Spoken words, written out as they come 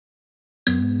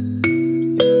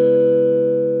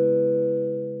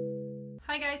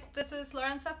is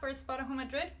Lorenza for Spotahome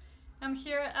Madrid. I'm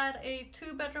here at a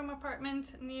 2-bedroom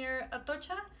apartment near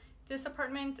Atocha. This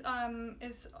apartment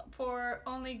is for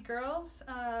only girls,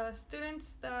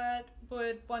 students that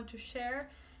would want to share.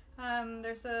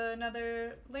 There's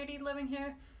another lady living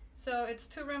here, so it's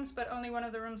 2 rooms, but only one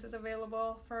of the rooms is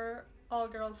available for all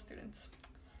girls students.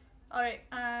 Alright,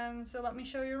 so let me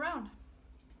show you around.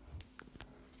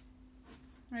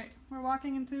 Right, we're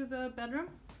walking into the bedroom.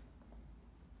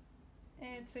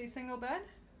 It's a single bed.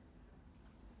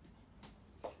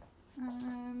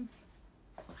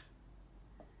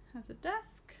 Has a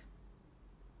desk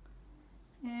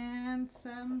and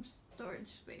some storage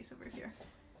space over here.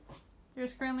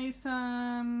 There's currently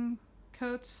some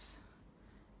coats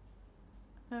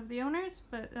of the owners,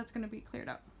 but that's going to be cleared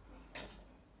up.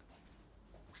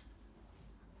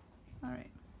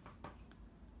 Alright,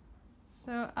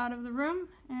 so out of the room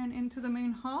and into the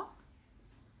main hall,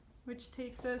 which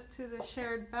takes us to the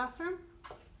shared bathroom.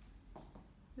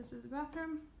 This is the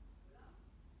bathroom.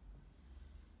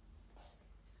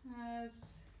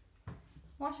 Has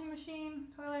washing machine,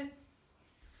 toilet,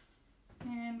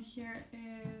 and here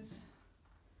is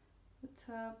the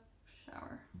tub,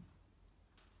 shower.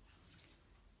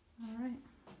 Alright,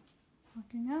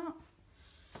 walking out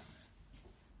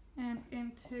and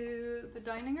into the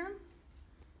dining room.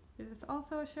 It is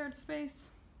also a shared space.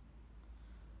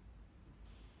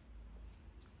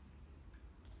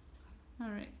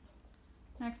 Alright,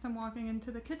 next I'm walking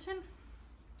into the kitchen.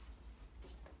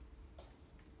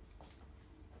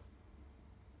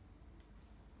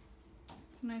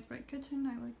 It's a nice bright kitchen,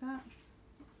 I like that.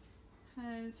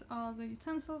 Has all the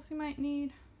utensils you might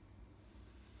need.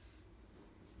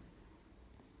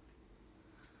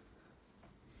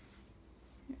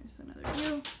 Here's another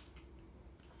view.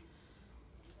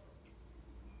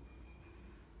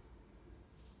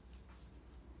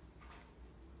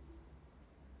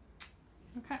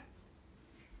 Okay.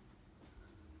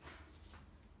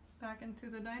 Back into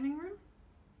the dining room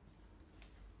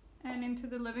and into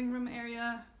the living room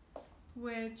area,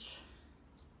 which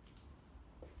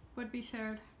would be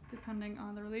shared depending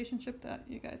on the relationship that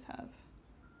you guys have.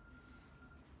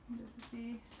 And this is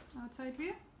the outside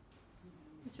view,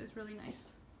 which is really nice.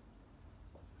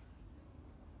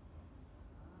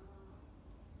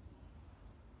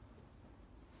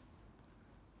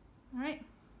 All right.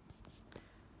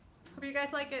 Hope you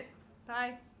guys like it.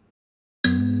 Bye.